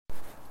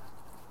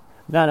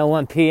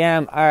9:01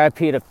 p.m.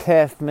 RIP to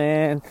Piff,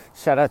 man.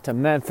 Shout out to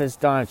Memphis,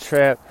 Don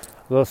Trip.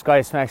 Lil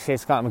Scotty Smack, Shay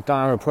Scott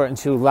McDonald reporting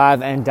to you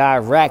live and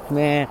direct,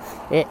 man.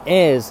 It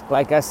is,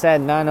 like I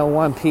said,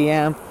 9:01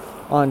 p.m.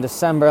 on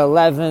December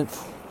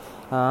 11th.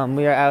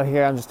 We are out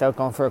here. I'm just out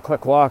going for a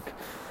quick walk.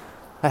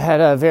 I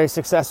had a very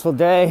successful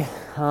day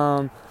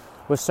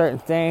with certain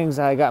things.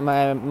 I got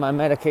my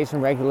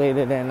medication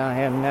regulated, and I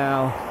am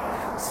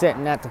now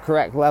sitting at the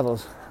correct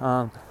levels.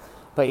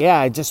 But yeah,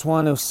 I just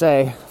want to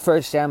say,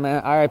 first, yeah,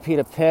 man, RIP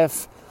to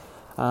Piff.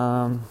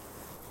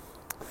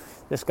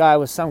 This guy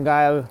was some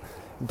guy,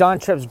 Don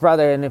Tripp's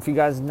brother, and if you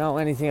guys know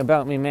anything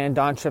about me, man,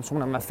 Don Tripp's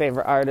one of my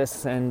favorite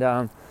artists,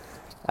 and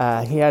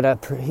he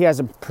has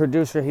a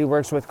producer he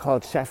works with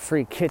called Chef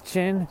Free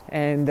Kitchen,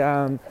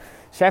 and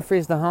Chef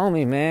Free's the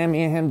homie, man.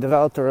 Me and him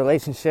developed a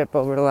relationship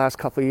over the last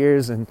couple of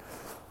years, and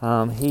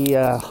he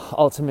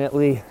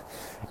ultimately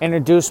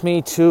introduced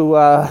me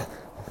to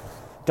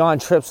Don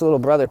Tripp's little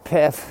brother,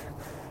 Piff.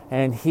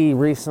 And he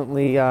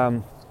recently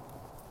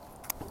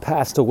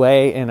passed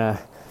away in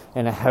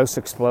a house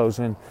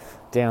explosion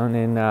down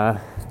in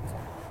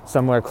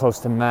somewhere close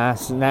to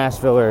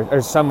Nashville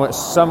or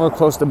somewhere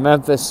close to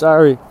Memphis.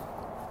 Sorry.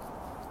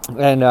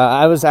 And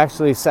I was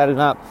actually setting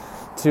up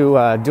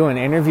to do an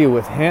interview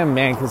with him,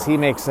 man, because he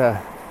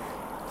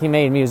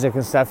made music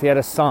and stuff. He had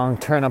a song,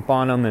 "Turn Up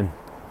on Him," and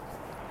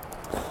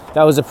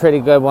that was a pretty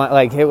good one.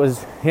 Like, it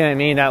was, you know what I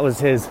mean? That was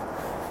his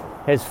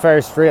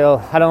first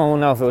real, I don't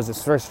know if it was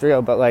his first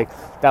real, but like,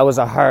 that was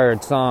a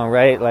hard song,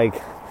 right? Like,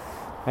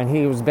 and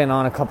he was been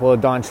on a couple of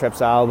Don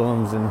Tripp's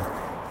albums, and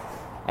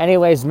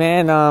anyways,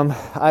 man,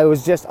 I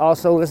was just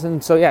also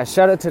listening, so yeah,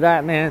 shout out to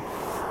that, man.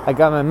 I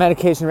got my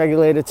medication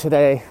regulated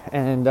today,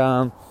 and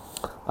I'm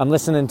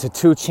listening to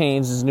 2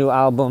 Chainz' new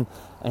album,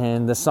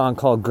 and the song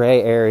called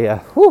Gray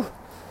Area. Whew,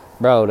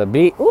 bro, the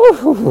beat,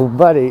 whew,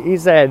 buddy, he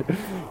said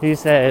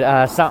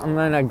something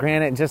in a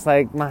granite, just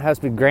like my house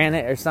be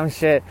granite or some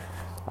shit.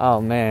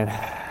 Oh, man.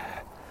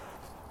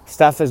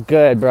 Stuff is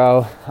good,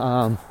 bro.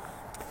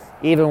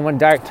 Even when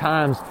dark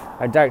times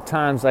are dark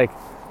times, like,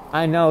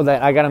 I know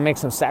that I got to make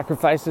some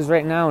sacrifices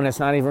right now, and it's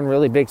not even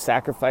really big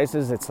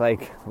sacrifices. It's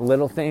like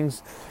little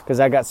things, because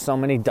I got so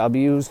many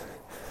W's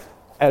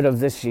out of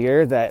this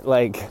year that,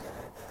 like,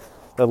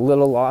 the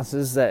little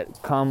losses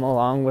that come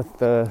along with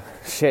the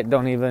shit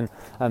don't even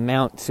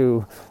amount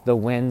to the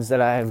wins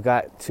that I've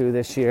got to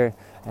this year.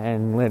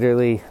 And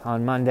literally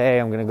on Monday,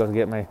 I'm going to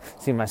go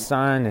see my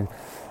son, and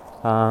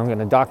I'm going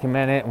to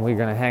document it, and we're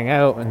going to hang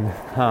out, and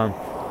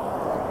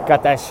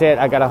got that shit.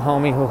 I got a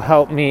homie who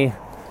helped me.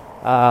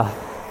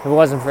 If it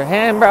wasn't for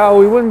him, bro,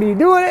 we wouldn't be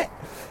doing it,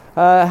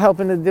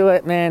 helping to do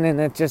it, man, and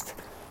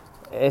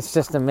it's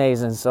just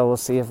amazing. So we'll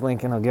see if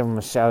Lincoln will give him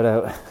a shout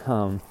out.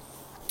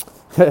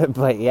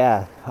 But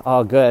yeah,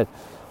 all good.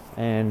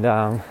 And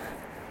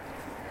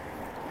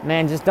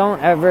man, just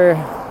don't ever,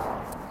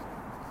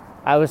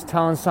 I was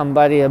telling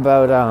somebody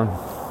about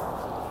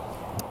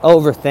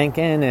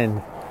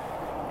overthinking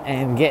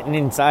and getting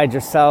inside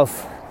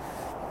yourself,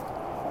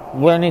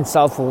 learning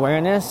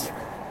self-awareness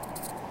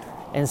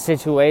in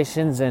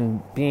situations,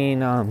 and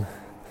being,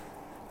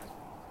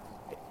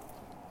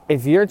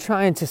 if you're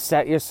trying to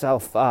set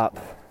yourself up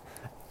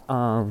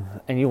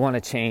and you want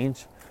to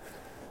change,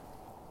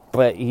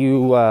 but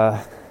you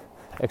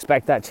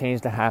expect that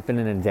change to happen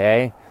in a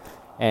day,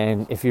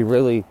 and if you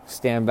really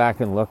stand back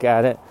and look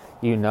at it,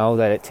 you know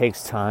that it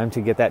takes time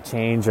to get that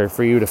change, or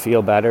for you to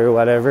feel better or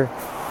whatever.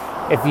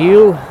 If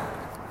you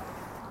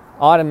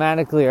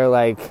automatically are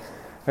like,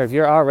 or if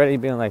you're already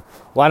being like,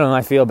 why don't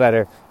I feel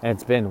better? And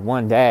it's been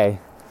one day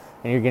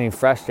and you're getting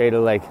frustrated,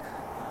 like,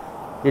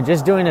 you're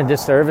just doing a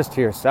disservice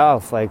to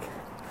yourself, like,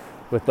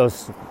 with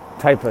those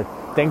type of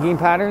thinking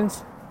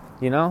patterns,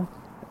 you know?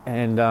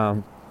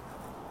 And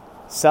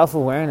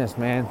self-awareness,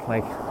 man,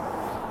 like,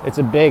 it's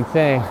a big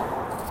thing.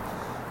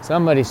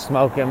 Somebody's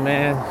smoking,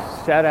 man.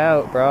 Shout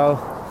out, bro.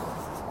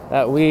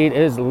 That weed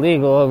is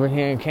legal over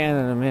here in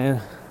Canada,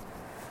 man.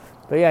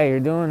 But yeah, you're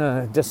doing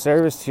a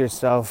disservice to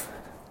yourself,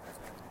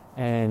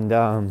 and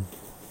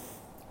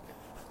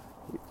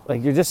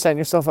like, you're just setting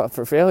yourself up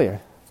for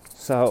failure.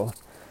 So,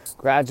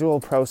 gradual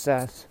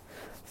process,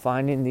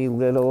 finding the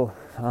little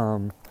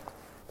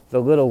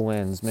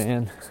wins,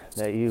 man,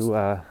 that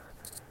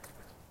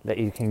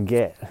you can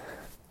get,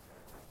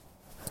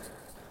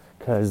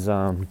 because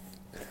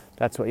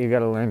that's what you got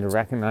to learn to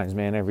recognize,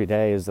 man. Every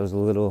day is the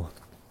little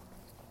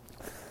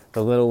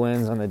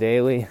wins on the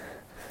daily,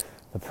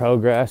 the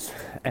progress,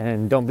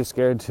 and don't be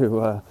scared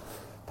to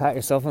pat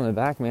yourself on the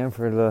back, man,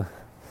 for the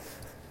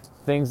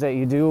things that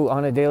you do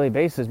on a daily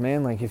basis,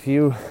 man. Like, if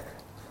you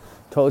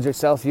told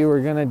yourself you were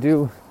gonna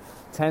do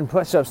 10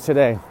 push-ups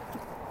today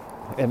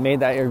and made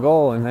that your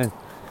goal, and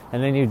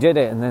then you did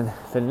it, and then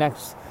the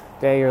next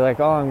day you're like,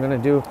 oh, I'm gonna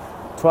do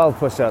 12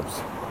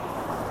 push-ups,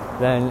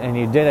 and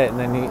you did it, and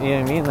then you know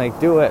what I mean, like,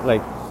 do it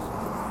like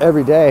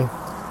every day.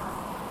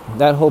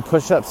 That whole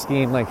push-up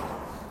scheme, like,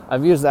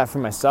 I've used that for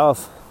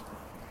myself,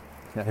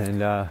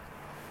 and it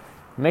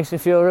makes me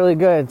feel really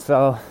good.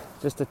 So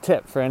just a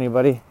tip for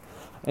anybody.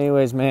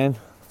 Anyways, man,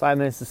 5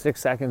 minutes and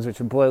 6 seconds with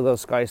your boy Lil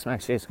Scotty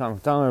Smack Chase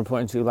Comic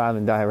reporting to you live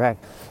and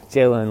direct.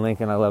 Jayla and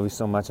Lincoln, I love you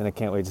so much, and I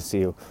can't wait to see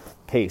you.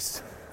 Peace.